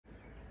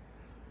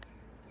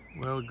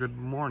Well, good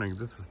morning.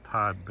 This is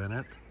Todd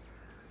Bennett.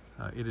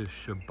 It is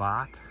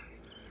Shabbat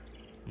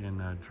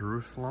in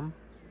Jerusalem.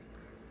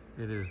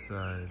 It is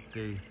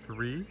day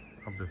 3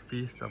 of the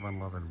Feast of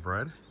Unleavened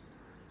Bread,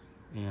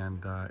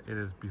 and it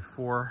is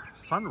before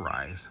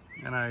sunrise.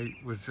 And I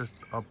was just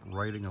up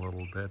writing a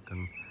little bit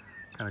and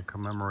kind of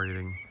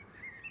commemorating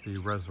the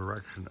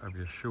resurrection of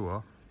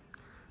Yeshua,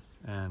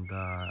 and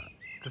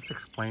just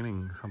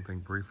explaining something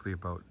briefly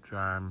about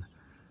John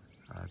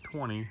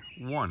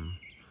 21.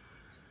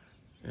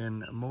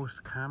 In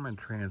most common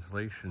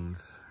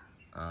translations,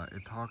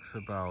 it talks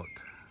about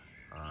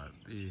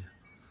the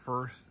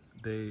first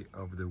day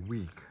of the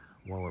week,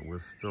 while it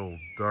was still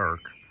dark,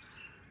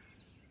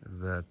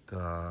 that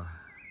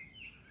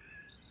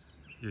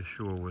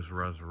Yeshua was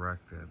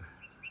resurrected.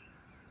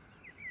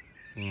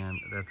 And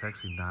that's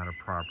actually not a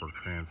proper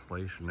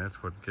translation.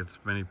 That's what gets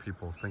many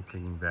people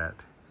thinking that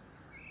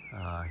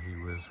he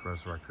was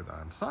resurrected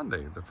on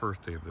Sunday, the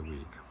first day of the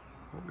week.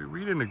 What we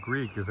read in the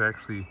Greek is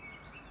actually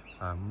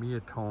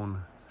Miaton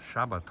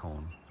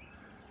Shabbaton.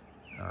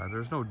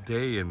 There's no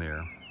day in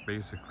there.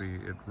 Basically,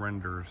 it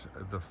renders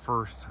the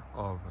first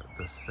of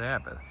the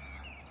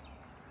Sabbaths.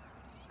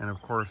 And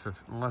of course,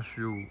 unless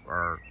you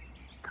are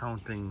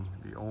counting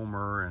the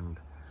Omer and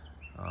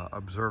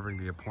observing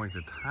the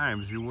appointed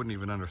times, you wouldn't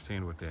even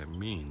understand what that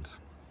means.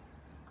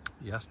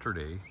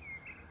 Yesterday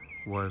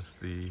was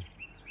the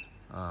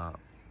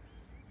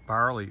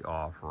barley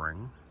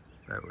offering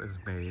that was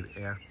made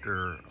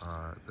after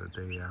the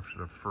day after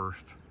the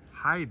first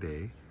high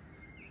day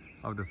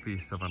of the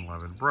Feast of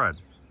Unleavened Bread.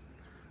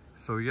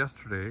 So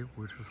yesterday,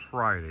 which was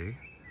Friday,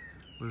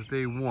 was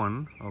day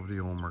 1 of the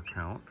Omer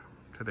count.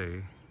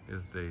 Today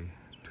is day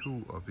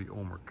 2 of the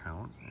Omer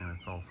count, and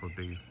it's also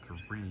day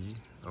 3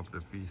 of the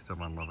Feast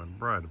of Unleavened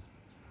Bread.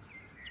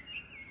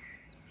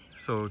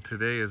 So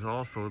today is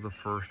also the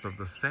first of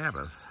the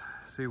Sabbaths.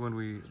 See, when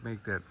we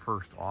make that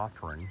first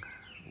offering,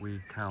 we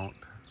count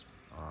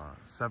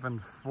 7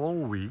 full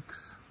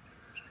weeks,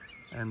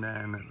 and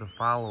then the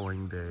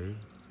following day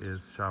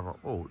is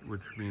Shavuot,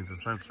 which means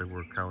essentially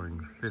we're counting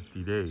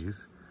 50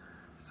 days,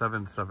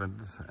 7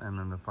 sevens, and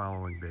then the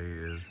following day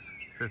is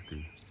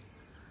 50.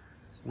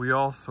 We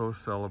also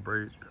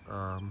celebrate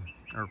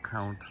or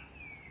count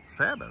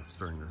Sabbaths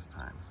during this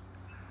time.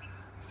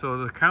 So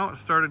the count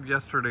started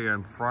yesterday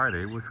on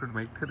Friday, which would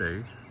make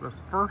today the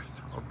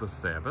first of the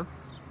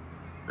Sabbaths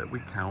that we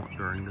count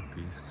during the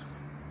feast,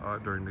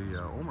 during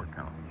the Omer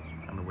count,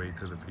 on the way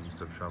to the Feast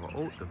of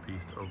Shavuot, the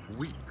Feast of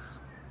Weeks.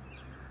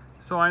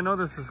 So I know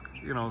this is,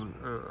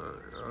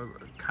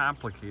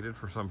 complicated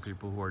for some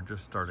people who are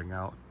just starting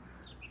out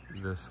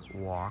this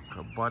walk,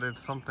 but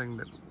it's something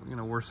that,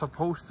 we're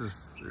supposed to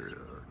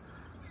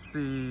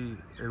see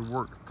and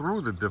work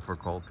through the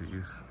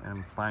difficulties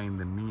and find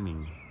the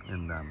meaning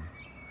in them.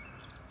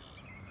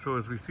 So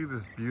as we see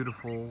this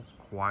beautiful,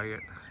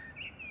 quiet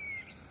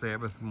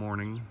Sabbath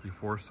morning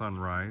before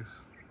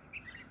sunrise,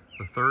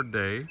 the third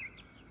day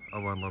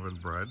of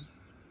Unleavened Bread,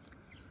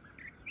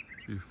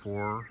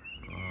 before,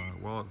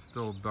 well, it's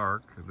still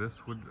dark,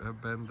 this would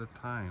have been the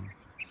time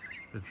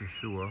that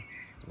Yeshua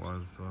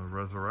was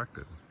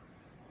resurrected.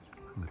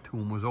 And the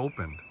tomb was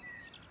opened.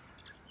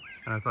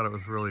 And I thought it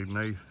was really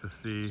nice to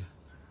see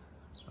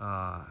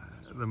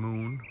the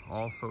moon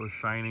also is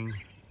shining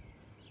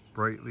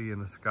brightly in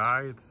the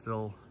sky. It's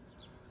still,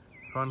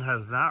 sun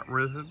has not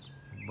risen,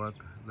 but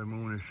the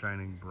moon is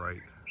shining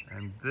bright.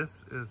 And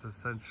this is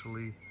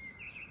essentially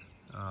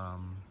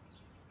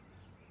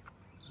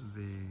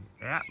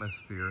the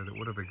atmosphere that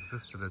would have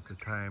existed at the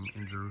time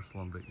in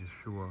Jerusalem that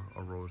Yeshua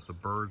arose. The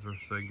birds are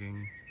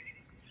singing.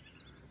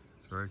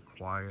 It's very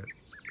quiet.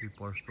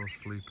 People are still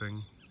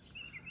sleeping.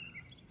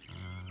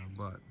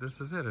 But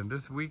this is it. And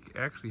this week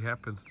actually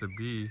happens to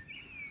be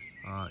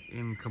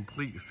in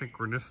complete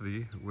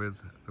synchronicity with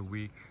the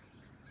week,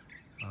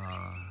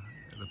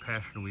 the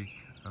Passion Week,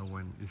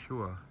 when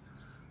Yeshua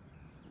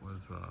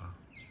was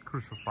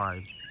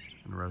crucified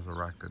and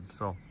resurrected.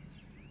 So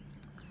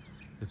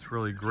it's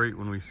really great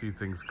when we see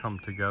things come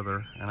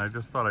together, and I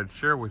just thought I'd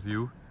share with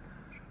you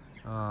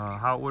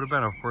how it would have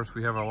been. Of course,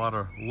 we have a lot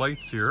of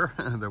lights here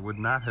that would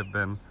not have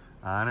been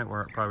on it,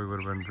 where it probably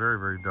would have been very,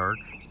 very dark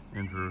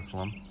in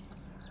Jerusalem.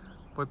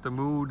 But the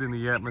mood and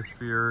the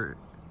atmosphere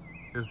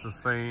is the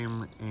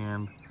same,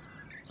 and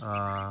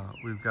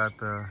we've got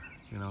the,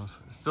 it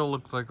still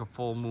looks like a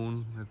full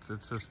moon.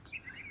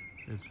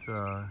 It's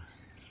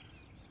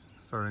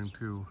starting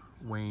to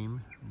wane,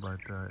 but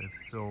it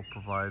still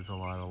provides a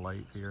lot of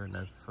light here, and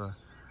that's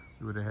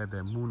we would have had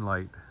that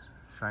moonlight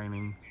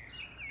shining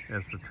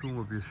as the tomb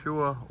of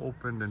Yeshua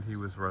opened and he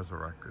was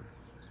resurrected.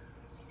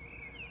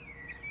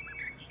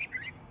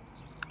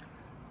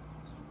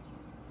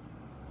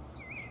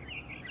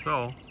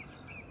 So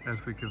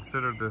as we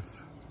consider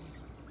this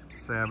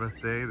Sabbath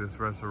day, this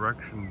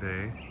resurrection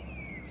day,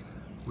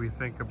 we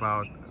think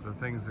about the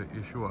things that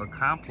Yeshua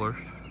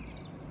accomplished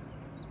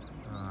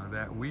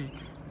that week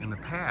in the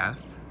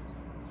past,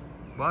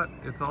 but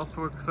it's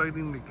also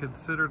exciting to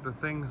consider the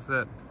things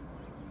that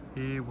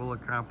he will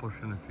accomplish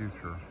in the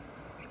future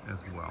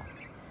as well.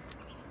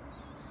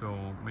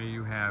 So may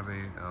you have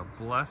a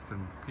blessed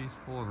and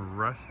peaceful and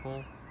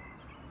restful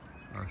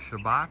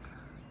Shabbat,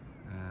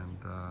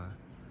 and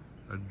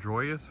a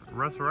joyous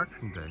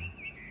Resurrection Day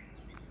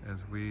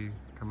as we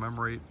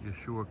commemorate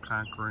Yeshua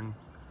conquering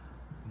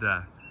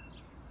death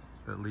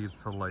that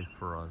leads to life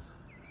for us.